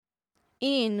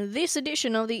In this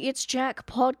edition of the It's Jack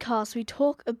podcast, we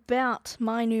talk about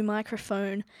my new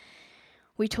microphone.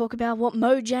 We talk about what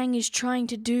Mojang is trying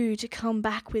to do to come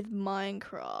back with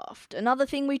Minecraft. Another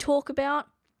thing we talk about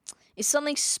is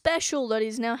something special that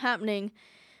is now happening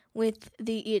with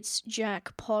the It's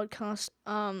Jack podcast.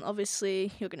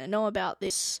 Obviously, you're going to know about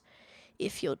this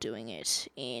if you're doing it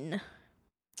in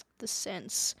the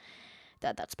sense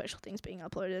that that special thing's being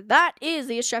uploaded. That is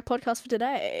the It's Jack podcast for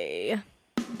today.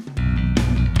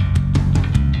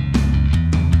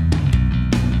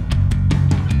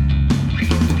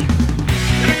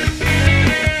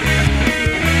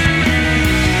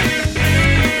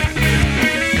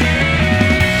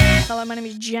 Hello, my name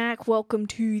is Jack. Welcome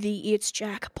to the It's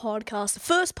Jack podcast, the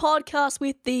first podcast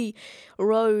with the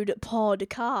Road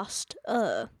Podcast.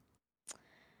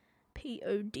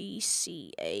 P-O-D-C-A-S-T-E.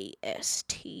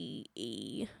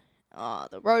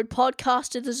 The Road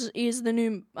Podcast is the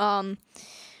new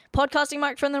podcasting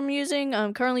microphone that I'm using.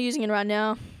 I'm currently using it right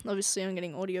now. Obviously, I'm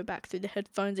getting audio back through the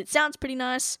headphones. It sounds pretty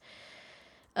nice.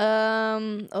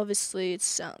 Obviously, it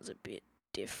sounds a bit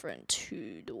different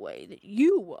to the way that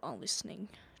you are listening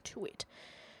to it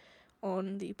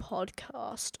on the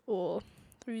podcast or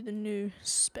through the new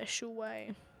special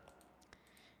way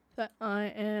that I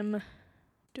am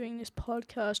doing this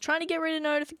podcast. Trying to get rid of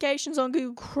notifications on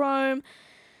Google Chrome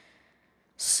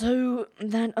so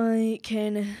that I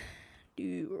can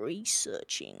do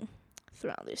researching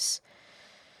throughout this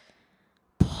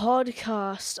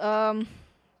podcast.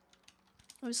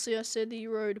 Obviously I said the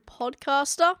Rode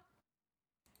Podcaster.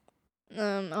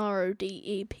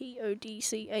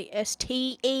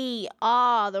 R-O-D-E-P-O-D-C-A-S-T-E.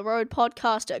 The Rode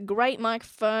Podcaster. Great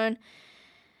microphone.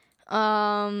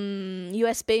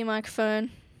 USB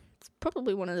microphone. It's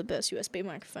probably one of the best USB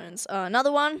microphones.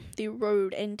 Another one, the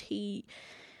Rode NT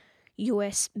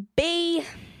USB.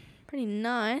 Pretty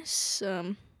nice.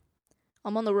 I'm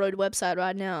on the Rode website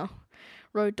right now.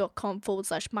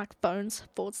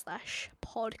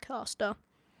 Rode.com/microphones/podcaster.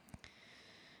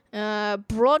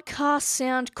 Broadcast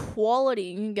sound quality,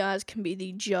 you guys can be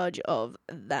the judge of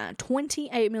that.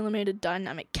 28mm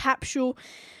dynamic capsule,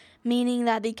 meaning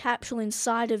that the capsule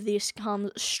inside of this comes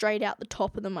straight out the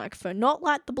top of the microphone. Not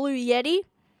like the Blue Yeti,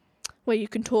 where you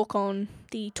can talk on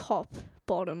the top,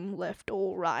 bottom, left,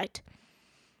 or right.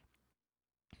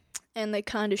 And they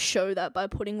kind of show that by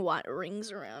putting white rings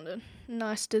around it.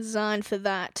 Nice design for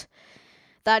that.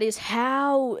 That is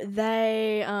how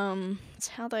they,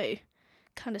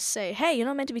 kind of say, hey, you're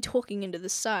not meant to be talking into the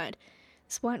side.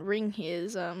 This white ring here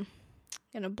is going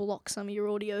to block some of your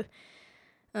audio.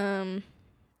 I'm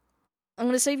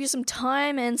going to save you some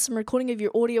time and some recording of your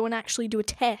audio and actually do a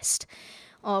test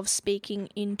of speaking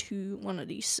into one of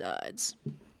these sides.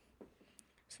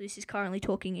 So this is currently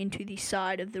talking into the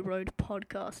side of the Rode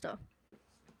Podcaster.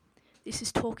 This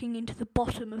is talking into the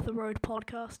bottom of the Rode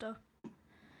Podcaster.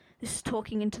 This is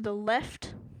talking into the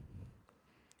left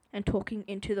and talking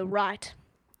into the right.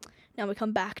 Now we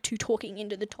come back to talking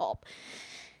into the top.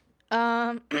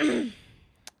 8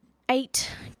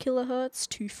 kilohertz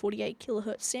to 48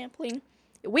 kilohertz sampling.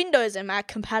 Windows and Mac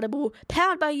compatible.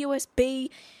 Powered by USB.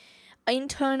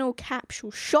 Internal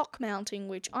capsule shock mounting,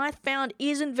 which I found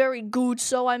isn't very good,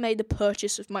 so I made the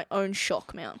purchase of my own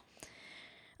shock mount.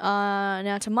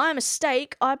 Now, to my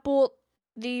mistake, I bought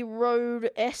the Rode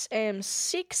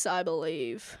SM6, I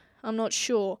believe. I'm not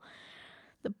sure.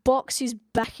 The box is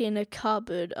back in a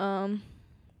cupboard.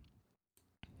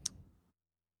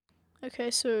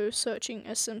 Okay, so searching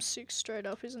SM6 straight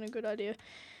up isn't a good idea.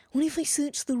 What if I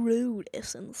search the Rode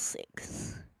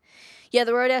SM6? Yeah,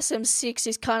 the Rode SM6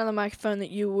 is kind of the microphone that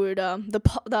you would,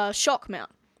 the shock mount,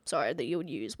 that you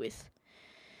would use with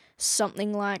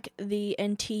something like the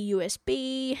NT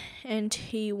USB,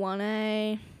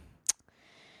 NT1A,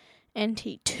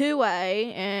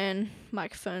 NT2A, and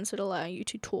microphones that allow you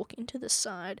to talk into the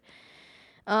side.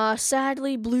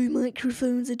 Sadly, blue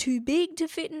microphones are too big to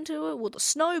fit into it. Well, the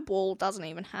Snowball doesn't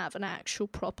even have an actual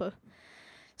proper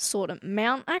sort of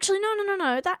mount. Actually,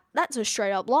 no. That's a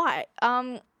straight up lie.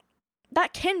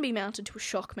 That can be mounted to a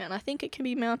shock mount. I think it can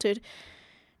be mounted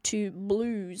to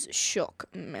Blue's shock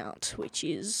mount, which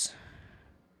is,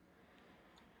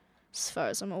 as far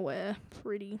as I'm aware,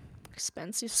 pretty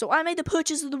expensive. So I made the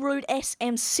purchase of the Rode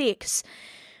SM6,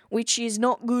 which is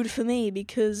not good for me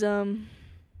because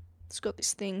it's got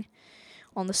this thing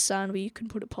on the side where you can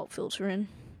put a pop filter in.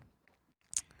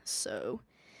 So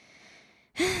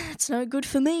it's no good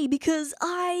for me because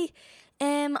I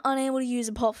am unable to use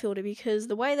a pop filter because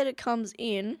the way that it comes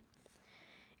in,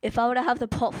 if I were to have the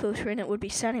pop filter in, it would be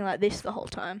sounding like this the whole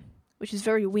time, which is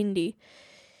very windy.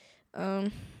 I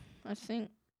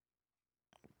think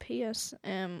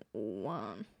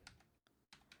PSM1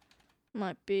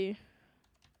 might be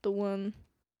the one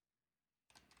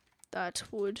that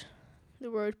would... The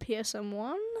Rode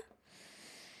PSM1?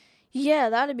 Yeah,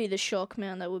 that'd be the shock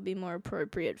mount that would be more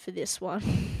appropriate for this one.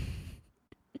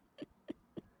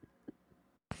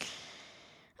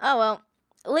 Oh well.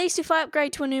 At least if I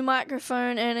upgrade to a new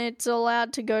microphone and it's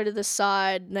allowed to go to the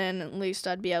side, then at least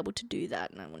I'd be able to do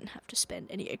that and I wouldn't have to spend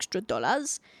any extra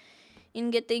dollars in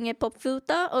getting a pop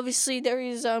filter. Obviously, there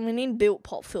is an inbuilt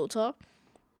pop filter.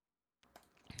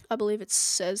 I believe it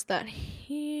says that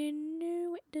here.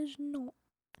 No, it does not.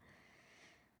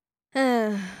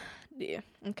 Dear.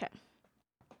 Okay,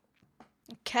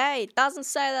 it doesn't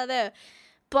say that there.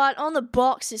 But on the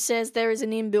box, it says there is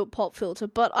an inbuilt pop filter,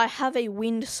 but I have a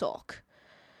windsock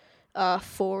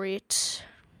for it.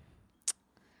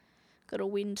 Got a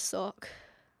windsock,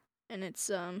 and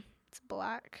it's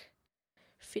black.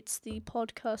 Fits the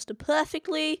podcaster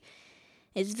perfectly.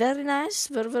 It's very nice,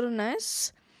 very, very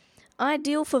nice.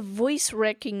 Ideal for voice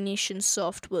recognition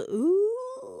software. Ooh,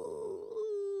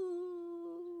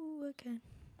 okay.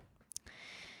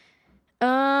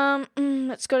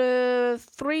 It's got a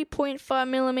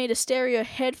 3.5mm stereo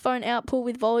headphone output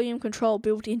with volume control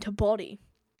built into body.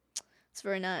 It's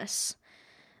very nice.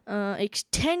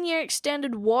 10-year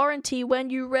extended warranty when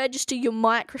you register your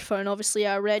microphone. Obviously,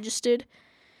 I registered.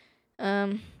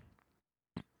 It's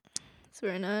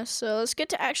very nice. So let's get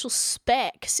to actual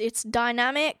specs. It's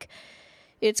dynamic.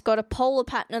 It's got a polar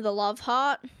pattern of the love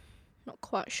heart. Not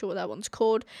quite sure what that one's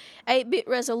called. 8-bit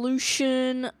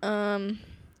resolution.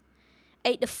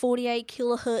 8 to 48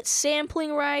 kilohertz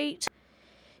sampling rate.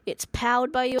 It's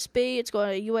powered by USB. It's got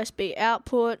a USB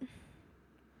output.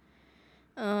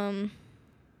 There's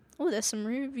some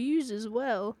reviews as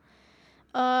well.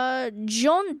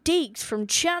 John Deeks from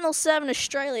Channel 7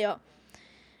 Australia.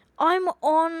 I'm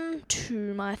on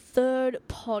to my third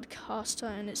podcaster,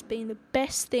 and it's been the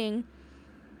best thing.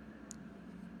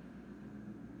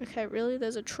 Okay, really?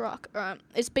 There's a truck. Alright.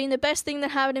 It's been the best thing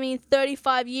that happened to me in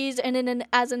 35 years and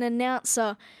as an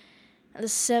announcer at the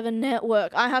 7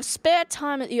 Network. I have spare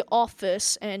time at the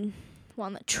office and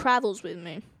one that travels with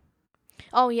me.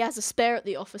 Oh, he has a spare at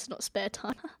the office, not spare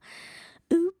time.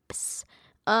 Oops.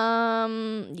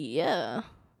 Yeah.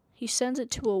 He sends it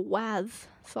to a WAV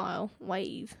file.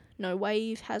 Wave. No,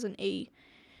 Wave has an E.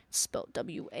 It's spelled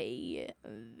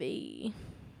W-A-V.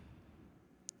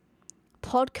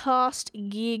 Podcast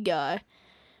Gear Guy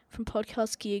from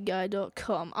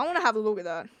podcastgearguy.com. I want to have a look at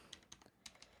that.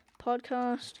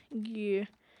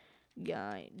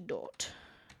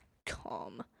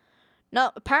 Podcastgearguy.com.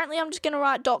 No, apparently I'm just going to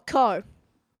write .co.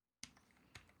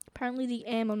 Apparently the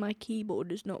M on my keyboard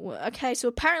does not work. Okay, so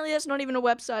apparently that's not even a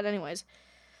website anyways.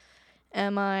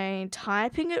 Am I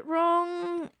typing it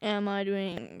wrong? Am I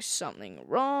doing something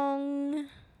wrong?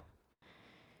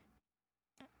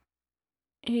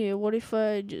 Here, what if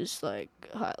I just,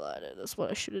 highlight it? That's what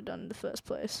I should have done in the first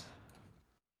place.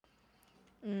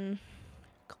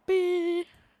 Copy.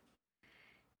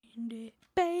 And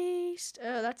paste.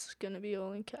 Oh, that's going to be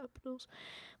all in capitals.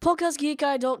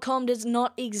 Podcastgearguy.com does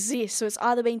not exist, so it's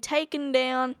either been taken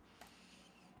down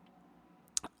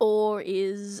or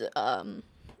is,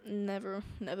 never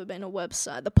been a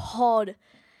website. The Podcaster.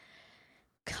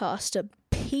 Podcaster.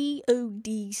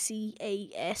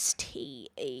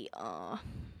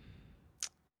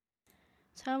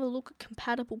 Let's have a look at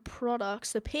compatible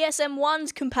products. The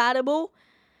PSM1's compatible,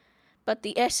 but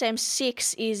the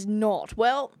SM6 is not.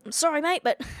 Well, I'm sorry, mate,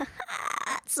 but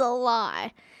that's a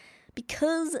lie.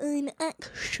 Because I'm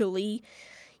actually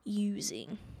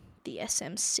using the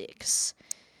SM6.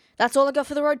 That's all I got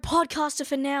for the Rode Podcaster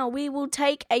for now. We will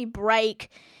take a break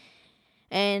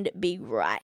and be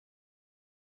right.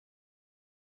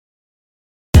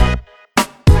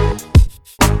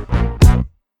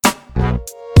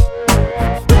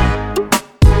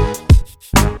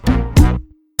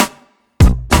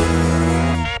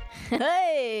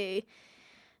 Hey!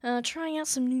 Trying out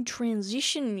some new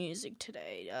transition music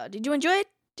today. Did you enjoy it?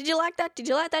 Did you like that? Did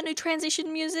you like that new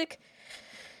transition music?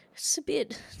 It's a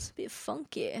bit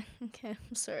funky. Okay,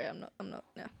 I'm sorry, I'm not,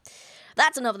 no.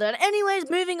 That's enough of that. Anyways,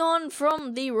 moving on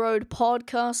from the Rode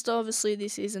Podcast. Obviously,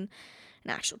 this isn't an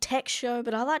actual tech show,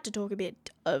 but I like to talk a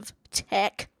bit of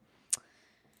tech.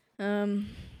 Hang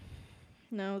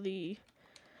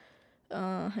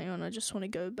on, I just want to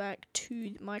go back to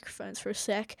the microphones for a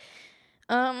sec.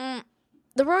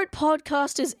 The Rode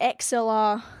Podcaster's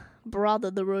XLR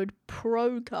brother, the Rode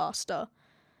Procaster.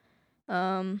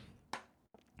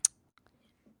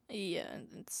 Yeah,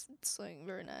 it's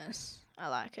very nice. I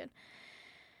like it.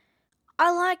 I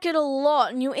like it a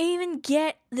lot, and you even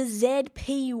get the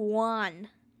ZP1.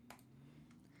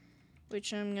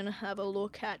 which I'm going to have a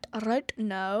look at right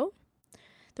now.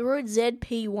 The Rode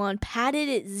ZP1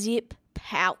 padded zip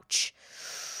pouch.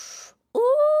 Ooh!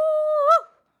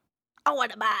 I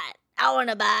want to buy it.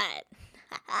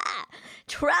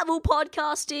 Travel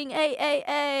podcasting,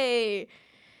 AAA.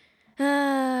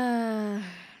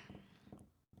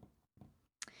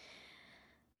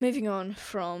 Moving on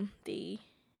from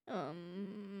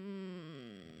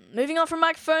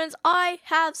microphones, I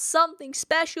have something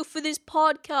special for this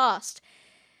podcast.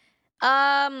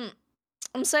 I'm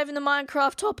saving the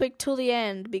Minecraft topic till the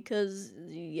end because,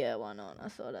 yeah, why not? I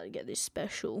thought I'd get this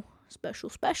special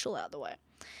out the way.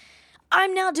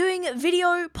 I'm now doing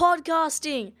video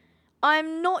podcasting.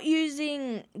 I'm not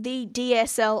using the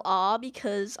DSLR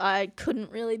because I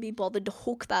couldn't really be bothered to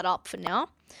hook that up for now.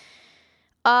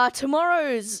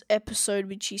 Tomorrow's episode,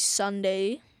 which is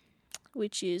Sunday,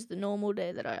 which is the normal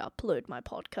day that I upload my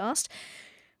podcast,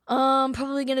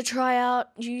 probably going to try out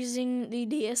using the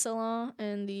DSLR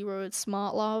and the Rode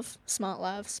Smart Love, sorry,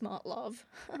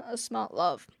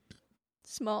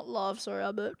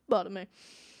 Albert, pardon me.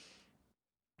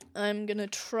 I'm going to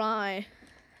try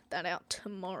that out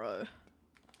tomorrow,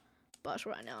 but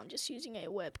right now I'm just using a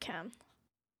webcam.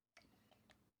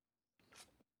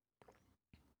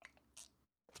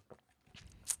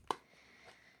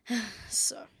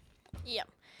 So, yeah.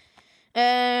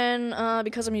 And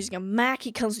because I'm using a Mac,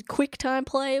 it comes with QuickTime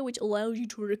Player, which allows you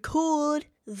to record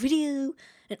video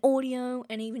and audio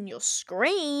and even your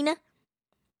screen.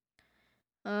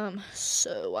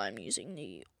 So I'm using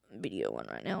the video one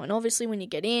right now. And obviously when you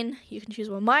get in, you can choose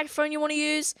what microphone you want to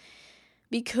use,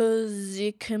 because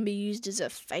it can be used as a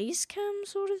face cam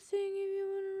sort of thing if you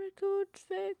want to record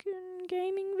fucking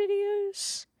gaming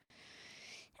videos.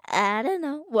 I don't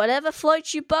know. Whatever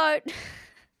floats your boat.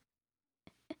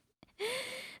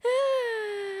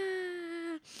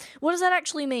 What does that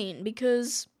actually mean?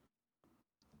 Because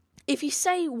if you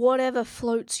say whatever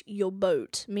floats your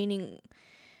boat, meaning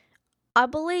I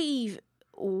believe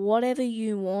whatever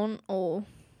you want, or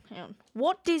hang on,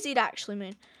 what does it actually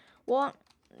mean? What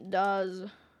does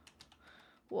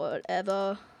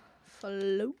whatever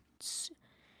floats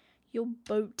your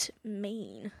boat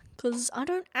mean? Because I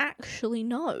don't actually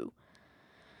know.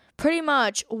 Pretty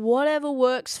much whatever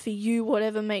works for you,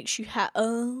 whatever makes you happy.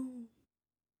 Oh.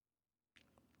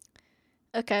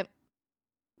 Okay.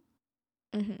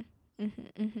 Yeah,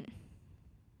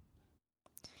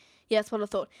 that's what I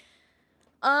thought.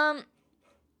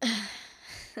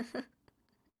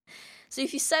 So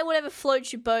if you say whatever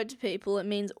floats your boat to people, it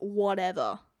means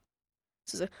whatever.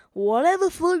 So it's like, whatever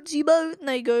floats your boat, and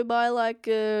they go buy like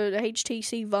a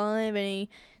HTC Vive, any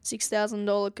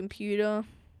 $6,000 computer.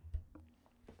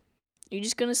 You're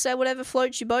just gonna say whatever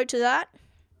floats your boat to that?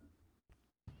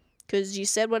 Because you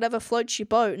said whatever floats your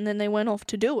boat, and then they went off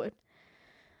to do it.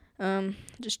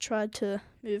 Just tried to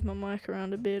move my mic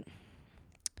around a bit.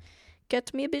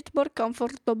 Get me a bit more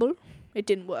comfortable. It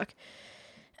didn't work.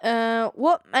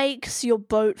 What makes your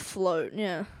boat float?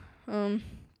 Yeah.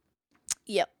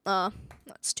 Yep.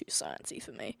 That's too sciencey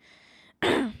for me.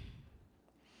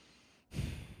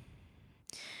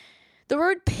 The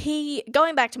Rode P...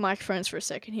 Going back to microphones for a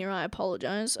second here, I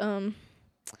apologize.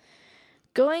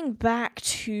 Going back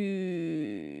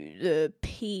to the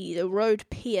Rode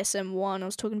PSM1, I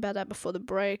was talking about that before the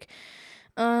break.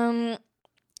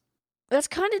 That's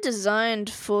kind of designed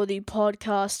for the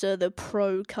podcaster, the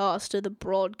procaster, the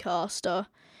broadcaster.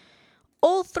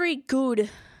 All three good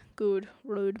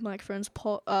Rode microphones,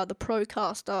 the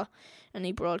procaster and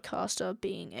the broadcaster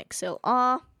being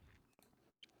XLR,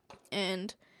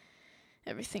 and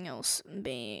everything else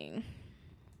being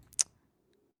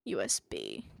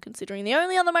USB. Considering the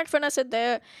only other microphone I said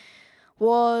there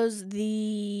was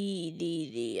the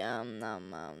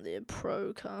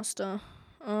procaster.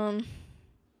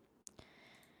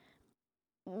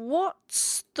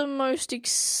 What's the most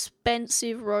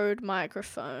expensive Rode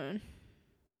microphone?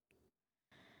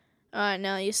 Alright,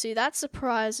 now you see, that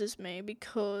surprises me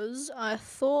because I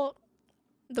thought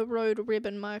the Rode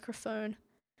Ribbon microphone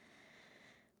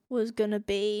was gonna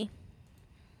be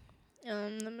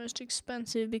the most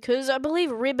expensive, because I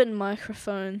believe Ribbon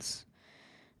microphones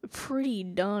are pretty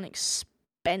darn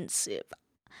expensive.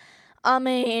 I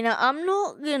mean, I'm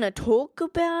not gonna talk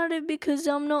about it because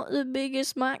I'm not the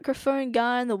biggest microphone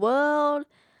guy in the world,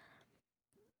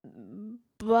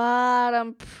 but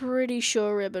I'm pretty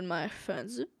sure Ribbon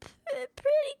microphones are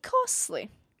pretty costly.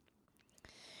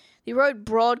 The Rode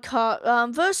broadcast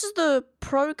versus the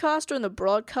Procaster and the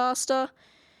Broadcaster.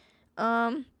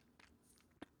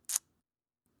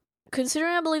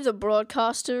 Considering I believe the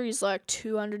Broadcaster is like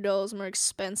 $200 more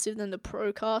expensive than the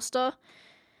Procaster,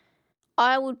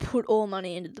 I would put all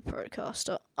money into the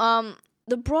Procaster.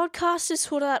 The Broadcaster is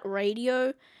sort of that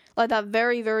radio, like that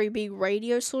very, very big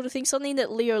radio sort of thing, something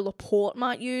that Leo Laporte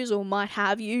might use or might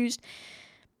have used,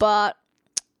 but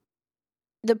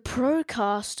the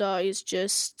Procaster is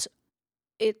just,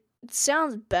 it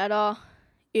sounds better,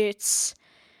 it's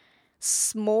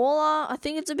smaller, I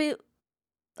think it's a bit,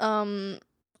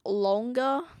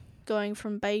 longer, going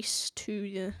from bass to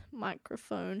the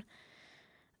microphone,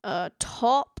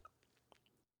 top,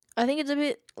 I think it's a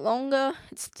bit longer,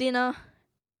 it's thinner,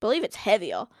 I believe it's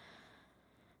heavier,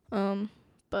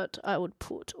 but I would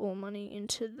put all money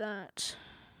into that.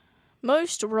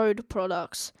 Most Rode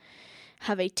products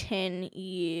have a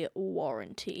 10-year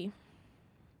warranty.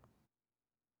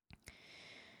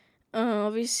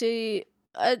 Obviously,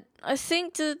 I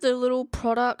think that the little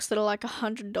products that are like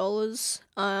 $100,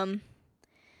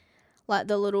 like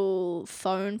the little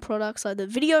phone products, like the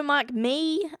VideoMic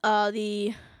Me,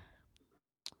 the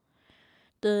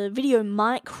Video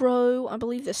Micro, I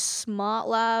believe the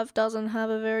SmartLav doesn't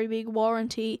have a very big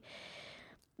warranty.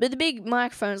 But the big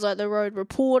microphones like the Rode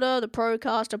Reporter, the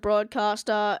Procaster,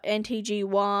 Broadcaster,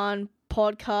 NTG1,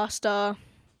 Podcaster,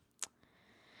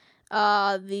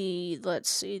 the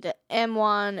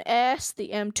M1S, the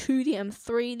M2, the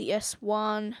M3, the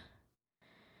S1,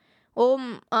 all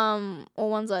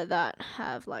ones like that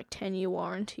have like 10-year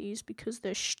warranties because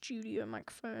they're studio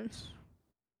microphones.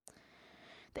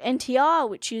 The NTR,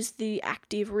 which is the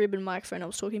active ribbon microphone I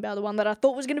was talking about, the one that I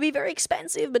thought was going to be very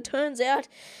expensive, but turns out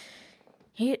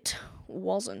it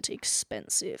wasn't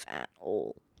expensive at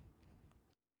all.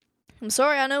 I'm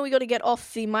sorry, I know we got to get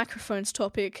off the microphones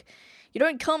topic. You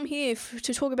don't come here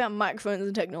to talk about microphones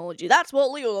and technology. That's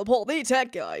what Leo Laporte, the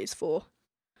tech guy, is for.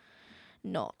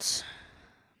 Not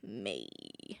me.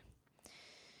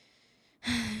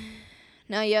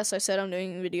 Now, yes, I said I'm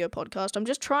doing a video podcast. I'm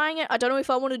just trying it. I don't know if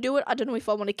I want to do it. I don't know if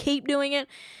I want to keep doing it.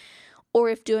 Or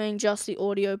if doing just the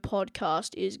audio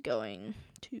podcast is going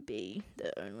to be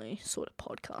the only sort of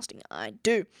podcasting I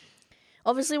do.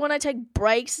 Obviously, when I take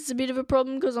breaks, it's a bit of a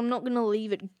problem because I'm not going to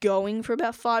leave it going for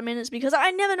about 5 minutes because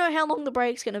I never know how long the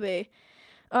break's going to be.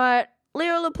 Alright,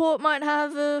 Leo Laporte might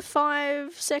have a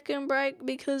 5-second break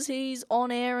because he's on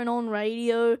air and on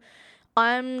radio.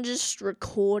 I'm just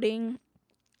recording,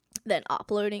 then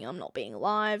uploading. I'm not being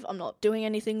live. I'm not doing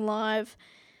anything live.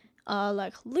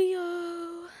 Like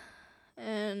Leo.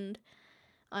 And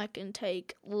I can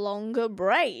take longer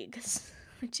breaks,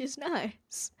 which is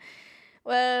nice.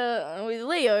 Well, with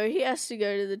Leo, he has to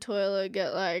go to the toilet,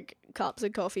 get, like, cups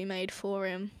of coffee made for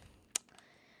him.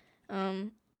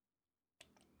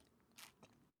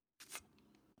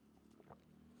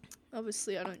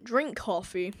 Obviously, I don't drink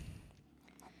coffee.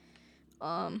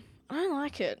 I don't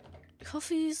like it.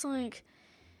 Coffee's, like,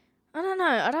 I don't know.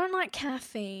 I don't like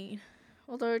caffeine.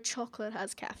 Although chocolate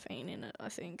has caffeine in it, I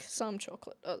think. Some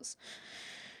chocolate does.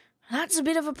 That's a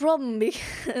bit of a problem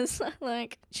because I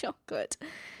like chocolate.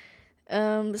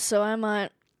 So I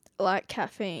might like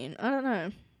caffeine. I don't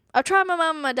know. I've tried my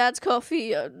mum and my dad's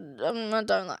coffee. I don't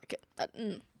like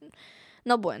it.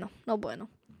 No bueno. No bueno.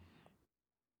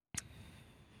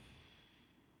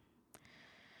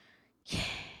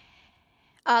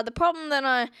 Yeah. The problem that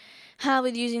I have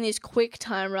with using this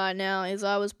QuickTime right now is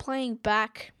I was playing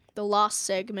back the last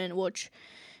segment, which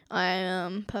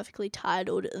I perfectly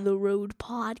titled The Rode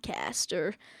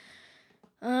Podcaster.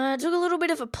 I took a little bit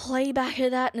of a playback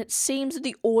of that, and it seems that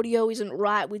the audio isn't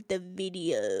right with the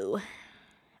video.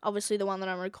 Obviously, the one that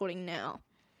I'm recording now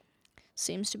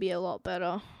seems to be a lot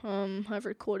better. I've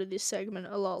recorded this segment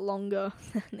a lot longer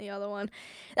than the other one.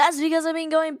 That's because I've been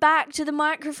going back to the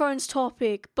microphones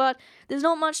topic, but there's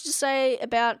not much to say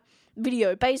about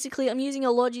video. Basically, I'm using a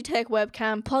Logitech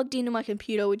webcam plugged into my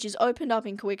computer, which is opened up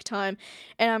in QuickTime,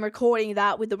 and I'm recording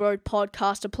that with the Rode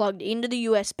Podcaster plugged into the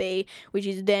USB, which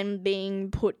is then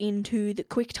being put into the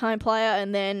QuickTime player,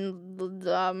 and then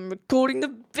I'm recording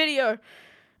the video.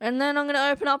 And then I'm going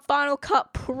to open up Final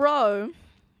Cut Pro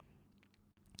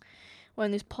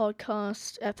when this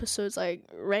podcast episode's like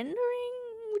rendering?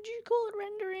 Would you call it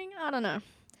rendering? I don't know.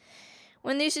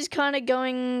 When this is kind of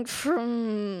going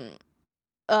from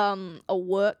a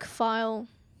work file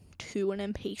to an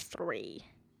MP3.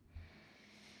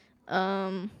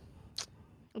 I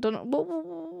don't know,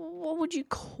 what would you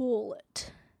call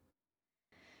it?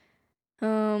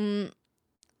 I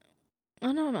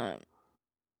don't know.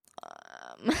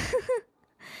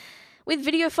 With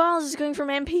video files, it's going from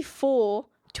MP4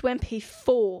 to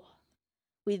MP4.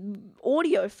 With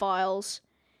audio files,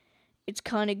 it's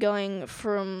kind of going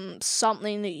from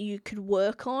something that you could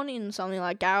work on in something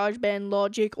like GarageBand,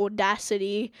 Logic,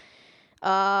 Audacity,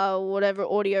 whatever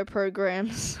audio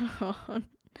programs are on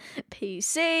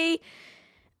PC,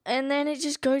 and then it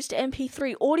just goes to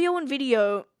MP3. Audio and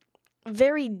video,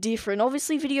 very different.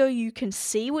 Obviously, video you can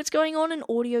see what's going on, and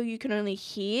audio you can only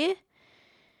hear.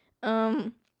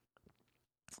 And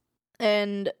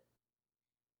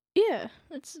yeah,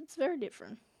 it's very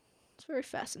different. It's very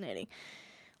fascinating.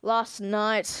 Last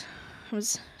night, I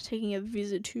was taking a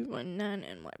visit to my nan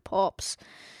and my pops.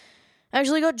 I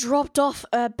actually got dropped off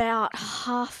about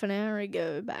half an hour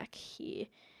ago back here.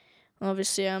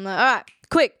 Obviously, I'm like, alright,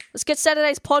 quick, let's get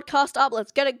Saturday's podcast up.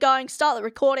 Let's get it going. Start the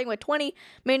recording. We're 20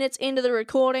 minutes into the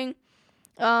recording.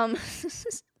 And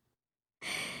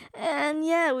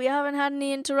yeah, we haven't had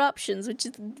any interruptions, which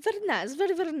is very nice.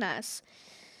 Very, very nice.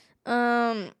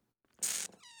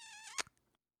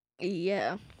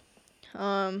 Yeah.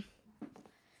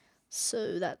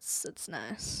 So that's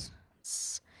nice.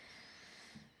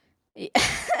 Yeah.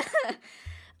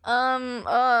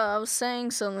 I was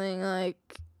saying something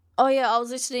like, oh yeah, I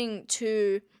was listening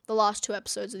to the last 2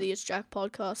 episodes of the It's Jack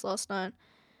podcast last night.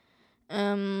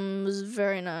 It was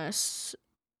very nice.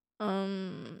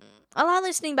 I like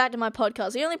listening back to my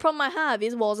podcast. The only problem I have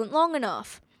is it wasn't long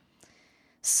enough.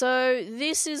 So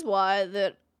this is why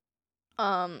that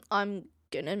I'm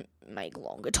gonna make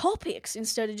longer topics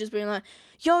instead of just being like,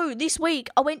 yo, this week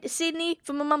I went to Sydney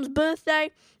for my mum's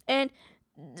birthday and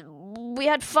we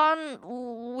had fun.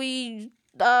 We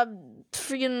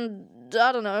friggin'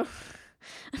 I don't know.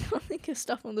 I can't think of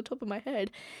stuff on the top of my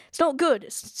head. It's not good.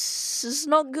 It's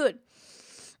not good.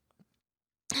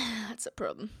 That's a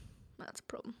problem.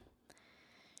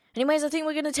 Anyways, I think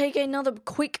we're gonna take another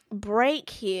quick break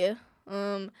here.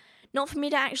 Not for me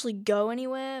to actually go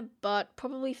anywhere, but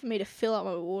probably for me to fill up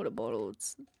my water bottle.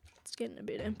 It's getting a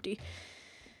bit empty.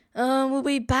 We'll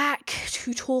be back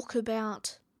to talk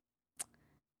about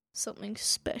something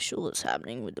special that's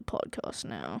happening with the podcast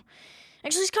now.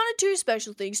 Actually, it's kind of 2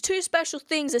 special things. 2 special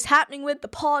things that's happening with the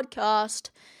podcast.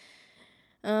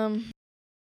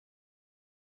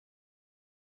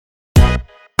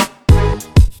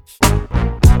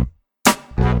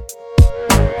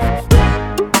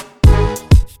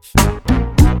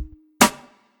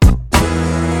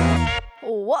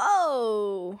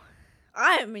 Whoa!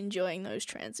 I am enjoying those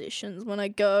transitions when I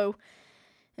go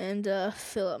and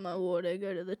fill up my water,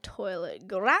 go to the toilet,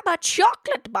 grab a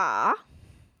chocolate bar,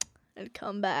 and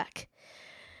come back.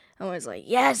 I'm always like,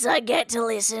 yes, I get to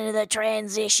listen to the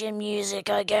transition music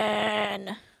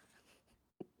again.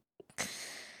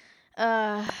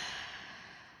 I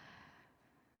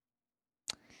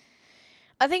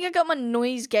think I got my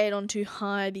noise gate on too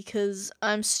high because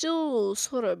I'm still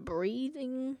sort of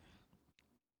breathing.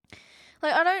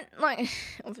 Like, I don't, like,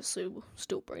 obviously we're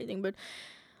still breathing, but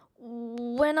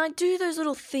when I do those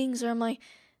little things where I'm like,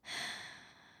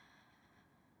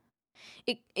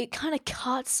 it kind of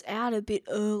cuts out a bit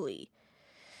early.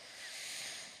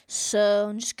 So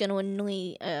I'm just going to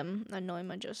annoy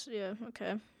my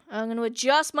okay. I'm going to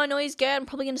adjust my noise gate. I'm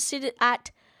probably going to sit it at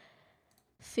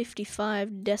 55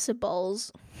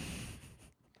 decibels.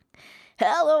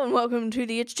 Hello and welcome to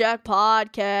the It's Jack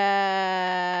podcast.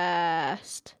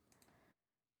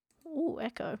 Ooh,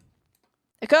 echo.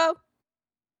 Echo!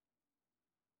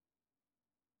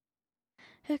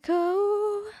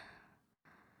 Echo!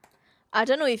 I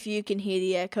don't know if you can hear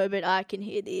the echo, but I can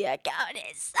hear the echo, and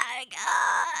it's so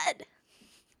good!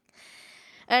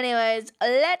 Anyways,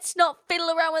 let's not fiddle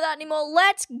around with that anymore.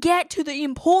 Let's get to the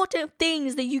important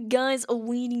things that you guys are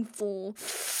waiting for.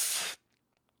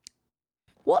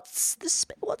 What's the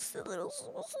little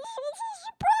surprise?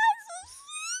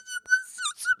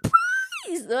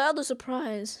 The other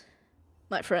surprise,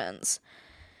 my friends.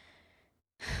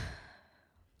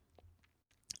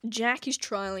 Jack is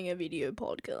trialing a video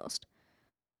podcast.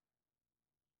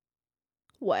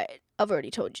 Wait, I've already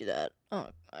told you that.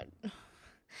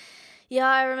 Yeah,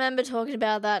 I remember talking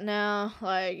about that now.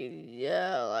 I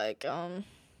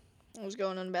was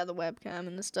going on about the webcam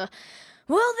and the stuff.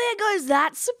 Well, there goes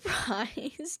that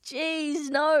surprise.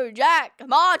 Jeez, no, Jack,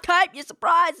 come on, keep your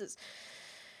surprises.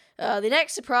 The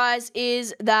next surprise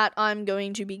is that I'm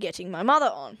going to be getting my mother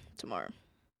on tomorrow.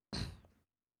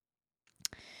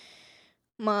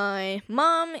 My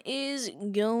mum is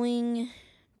going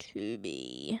to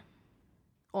be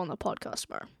on the podcast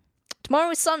tomorrow. Tomorrow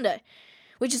is Sunday,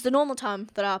 which is the normal time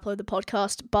that I upload the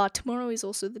podcast, but tomorrow is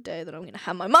also the day that I'm going to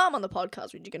have my mum on the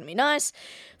podcast, which is going to be nice.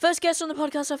 First guest on the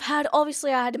podcast I've had.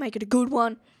 Obviously, I had to make it a good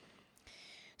one.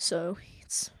 So,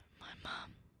 it's my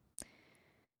mum.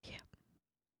 Yeah.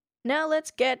 Now, let's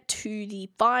get to the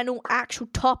final actual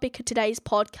topic of today's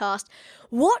podcast.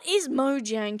 What is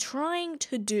Mojang trying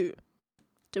to do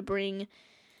to bring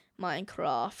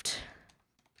Minecraft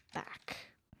back?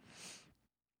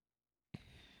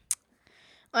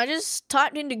 I just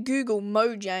typed into Google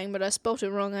Mojang, but I spelt it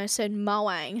wrong. I said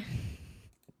Moang.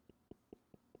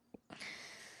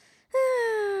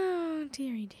 Oh,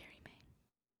 dearie me.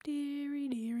 Dearie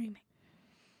me.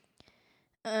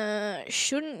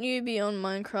 Shouldn't you be on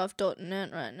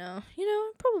Minecraft.net right now?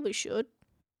 I probably should.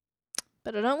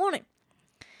 But I don't want it.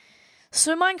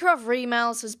 So Minecraft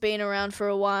Remales has been around for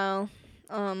a while.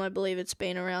 I believe it's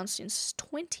been around since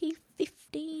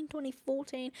 2015,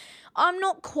 2014. I'm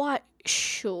not quite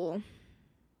sure.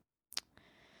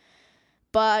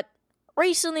 But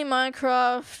recently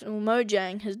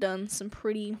Mojang has done some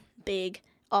pretty big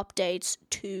updates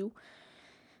to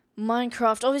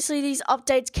Minecraft. Obviously, these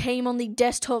updates came on the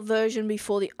desktop version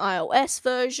before the iOS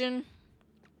version.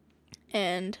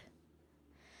 And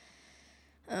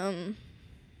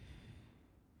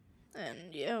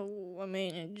yeah, I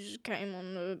mean, it just came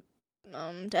on the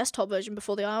desktop version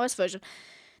before the iOS version.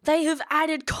 They have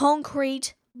added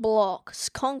concrete blocks,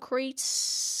 concrete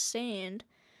sand.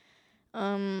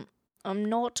 I'm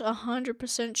not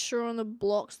 100% sure on the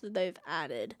blocks that they've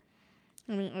added.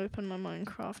 Let me open my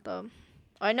Minecraft up.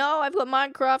 I know I've got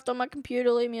Minecraft on my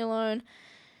computer, leave me alone.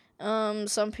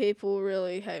 Some people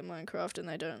really hate Minecraft and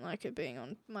they don't like it being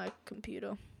on my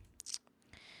computer.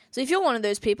 So if you're one of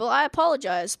those people, I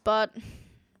apologize, but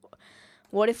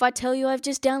what if I tell you I've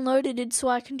just downloaded it so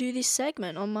I can do this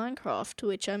segment on Minecraft,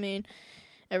 which, I mean,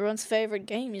 everyone's favorite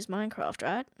game is Minecraft,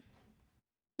 right?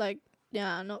 Like,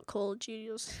 yeah, not Call of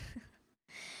Duty.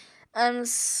 I'm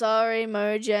sorry,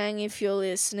 Mojang, if you're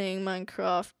listening.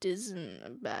 Minecraft isn't a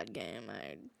bad game.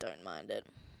 I don't mind it.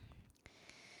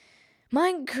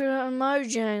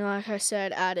 Mojang, like I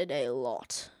said, added a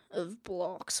lot of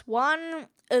blocks. One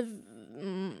of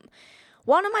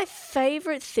my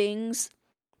favorite things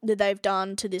that they've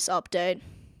done to this update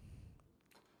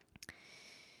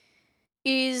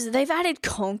is they've added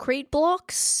concrete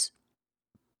blocks,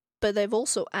 but they've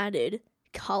also added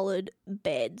coloured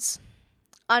beds.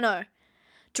 I know.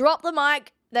 Drop the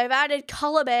mic. They've added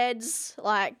colour beds.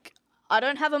 Like, I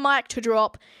don't have a mic to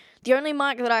drop. The only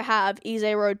mic that I have is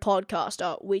a Rode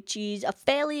Podcaster, which is a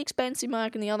fairly expensive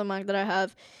mic, and the other mic that I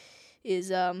have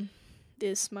is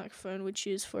this microphone, which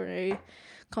is for a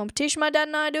competition my dad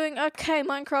and I are doing. Okay,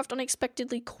 Minecraft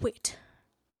unexpectedly quit.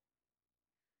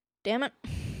 Damn it.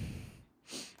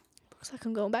 Looks like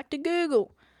I'm going back to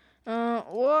Google.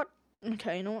 What?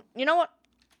 Okay, you know what?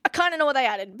 I kind of know what they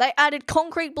added. They added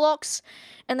concrete blocks,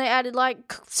 and they added,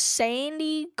 like,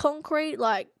 sandy concrete,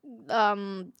 like,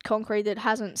 concrete that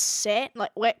hasn't set,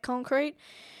 like, wet concrete.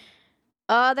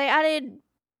 They added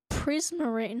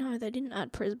prismarine. No, they didn't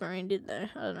add prismarine, did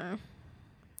they? I don't know.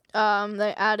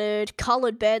 They added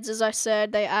coloured beds, as I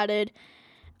said. They added,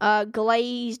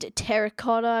 glazed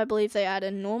terracotta. I believe they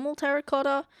added normal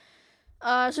terracotta.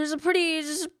 So it's a pretty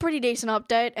decent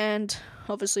update, and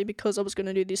obviously because I was going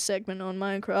to do this segment on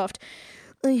Minecraft,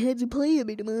 I had to play a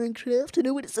bit of Minecraft to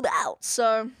know what it's about.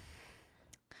 So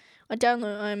I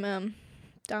downloaded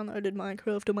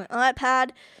Minecraft on my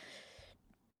iPad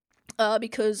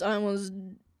because I was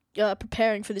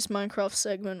preparing for this Minecraft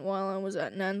segment while I was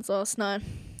at Nan's last night.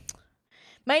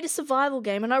 Made a survival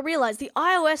game, and I realized the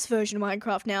iOS version of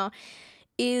Minecraft now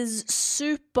is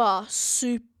super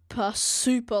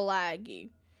laggy.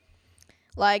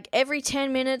 Like, every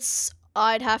 10 minutes,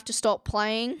 I'd have to stop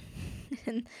playing.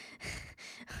 And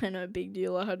I know, big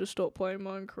deal, I had to stop playing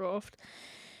Minecraft.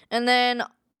 And then,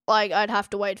 like, I'd have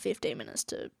to wait 15 minutes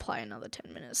to play another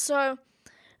 10 minutes. So,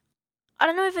 I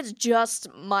don't know if it's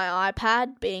just my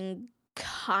iPad being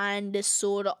kinda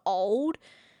sorta old,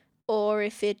 or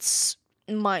if it's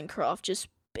Minecraft just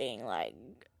being, like,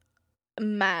 a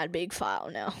mad big file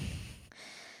now.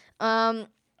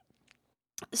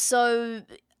 So,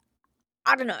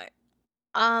 I don't know.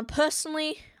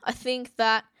 Personally, I think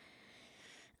that,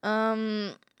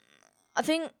 I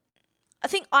think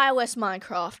iOS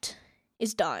Minecraft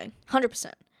is dying,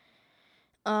 100%.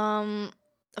 The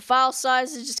file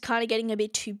size is just kind of getting a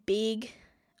bit too big.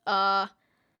 I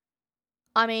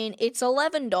mean, it's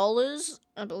 $11,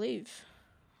 I believe.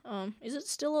 Is it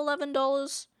still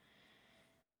 $11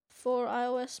 for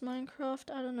iOS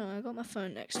Minecraft? I don't know. I got my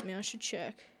phone next to me. I should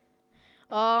check.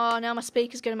 Oh, now my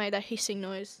speaker's going to make that hissing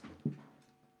noise.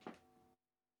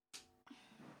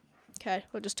 Okay,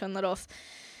 we'll just turn that off.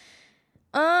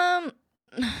 I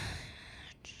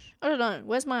don't know.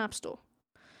 Where's my app store?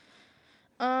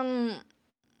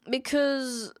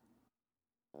 Because...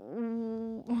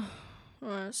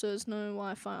 Alright, so there's no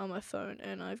Wi-Fi on my phone,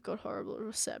 and I've got horrible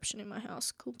reception in my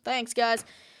house. Cool. Thanks, guys.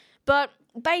 But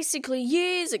basically,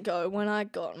 years ago, when I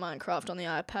got Minecraft on the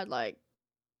iPad, like,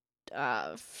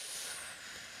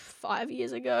 5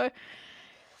 years ago,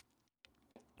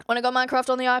 when I got Minecraft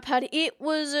on the iPad, it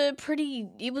was a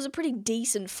pretty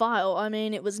decent file. I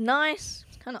mean, it was nice,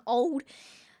 kind of old.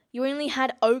 You only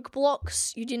had oak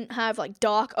blocks. You didn't have like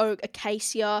dark oak,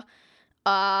 acacia,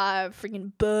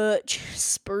 freaking birch,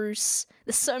 spruce.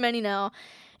 There's so many now.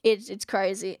 It's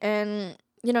crazy. And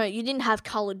you didn't have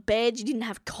colored beds. You didn't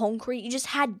have concrete. You just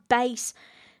had base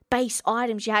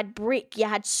items. You had brick. You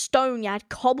had stone. You had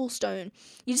cobblestone.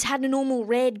 You just had a normal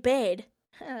red bed.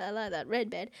 I like that red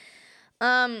bed.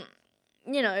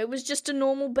 It was just a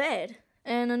normal bed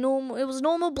and it was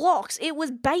normal blocks. It was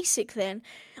basic then.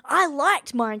 I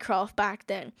liked Minecraft back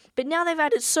then, but now they've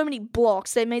added so many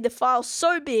blocks. They made the file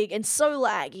so big and so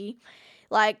laggy.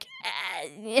 Like,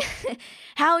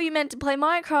 how are you meant to play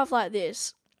Minecraft like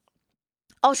this?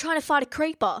 I was trying to fight a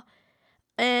creeper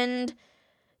and,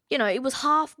 it was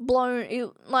half blown.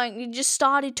 It just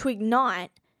started to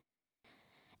ignite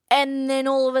and then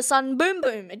all of a sudden, boom,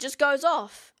 boom, it just goes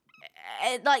off.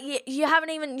 You're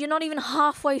not even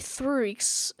halfway through,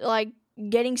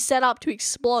 getting set up to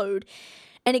explode,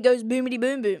 and it goes boomity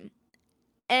boom boom.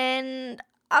 And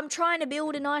I'm trying to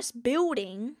build a nice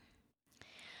building.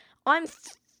 I'm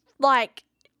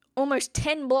almost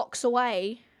 10 blocks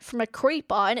away from a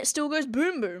creeper, and it still goes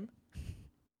boom boom.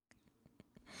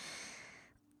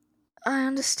 I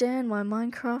understand why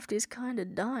Minecraft is kind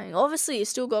of dying. Obviously, you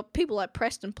still got people like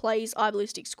Preston Plays,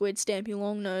 iBallistic Squid, Stampy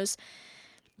Longnose,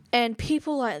 and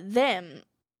people like them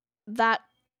that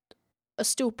are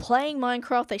still playing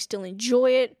Minecraft. They still enjoy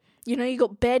it. You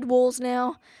got Bed Wars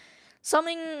now.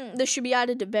 Something that should be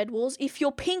added to Bed Wars. If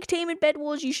you're pink team in Bed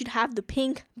Wars, you should have the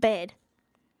pink bed.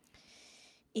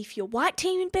 If you're white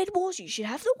team in Bed Wars, you should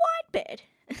have the white bed.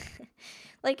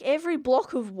 Every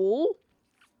block of wall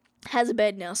has a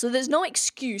bed now. So there's no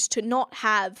excuse to not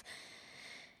have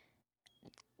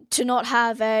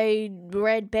a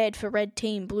red bed for red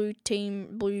team, blue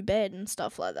bed, and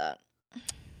stuff like that.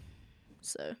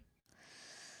 So,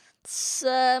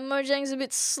 Mojang's a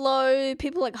bit slow.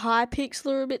 People like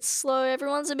Hypixel are a bit slow.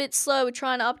 Everyone's a bit slow with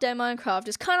trying to update Minecraft.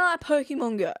 It's kind of like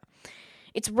Pokemon Go.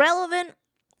 It's relevant,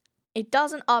 it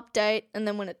doesn't update, and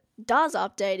then when it does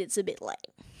update, it's a bit late.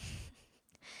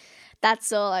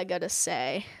 That's all I gotta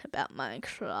say about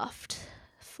Minecraft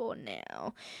for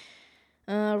now.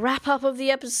 Wrap up of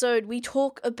the episode, we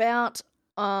talk about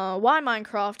why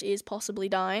Minecraft is possibly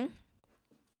dying.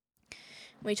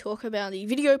 We talk about the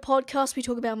video podcast. We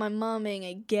talk about my mum being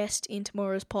a guest in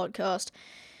tomorrow's podcast.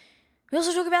 We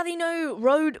also talk about the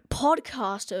Road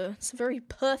Podcaster. It's a very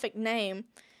perfect name.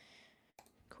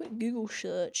 Quick Google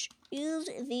search. Is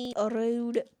the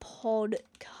Road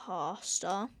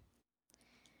Podcaster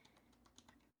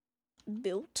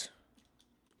built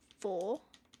for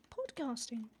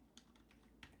podcasting?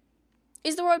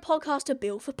 Is the Road Podcaster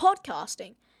built for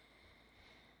podcasting?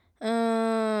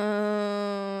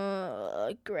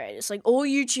 Great. It's like all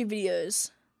YouTube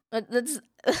videos.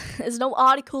 There's no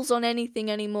articles on anything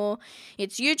anymore.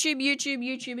 It's YouTube,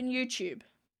 and YouTube.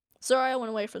 Sorry, I went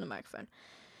away from the microphone.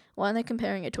 Why are they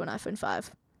comparing it to an iPhone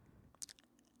 5?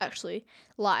 Actually,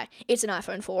 lie. It's an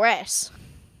iPhone 4S.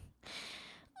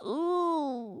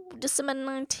 Ooh, December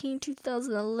 19,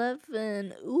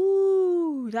 2011.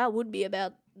 Ooh, that would be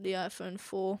about the iPhone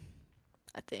 4,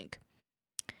 I think.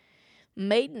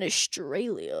 Made in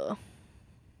Australia.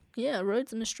 Yeah,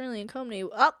 Rode's an Australian company.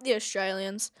 Up the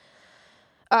Australians.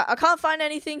 I can't find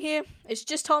anything here. It's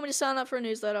just told me to sign up for a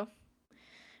newsletter.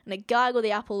 And a guy with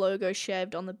the Apple logo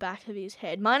shaved on the back of his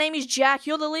head. My name is Jack.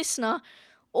 You're the listener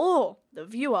or the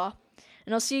viewer.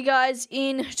 And I'll see you guys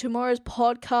in tomorrow's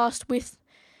podcast with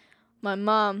my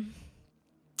mum.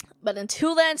 But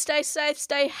until then, stay safe,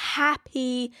 stay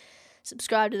happy.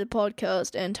 Subscribe to the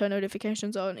podcast and turn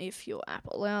notifications on if your app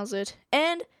allows it.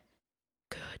 And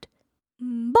goodbye.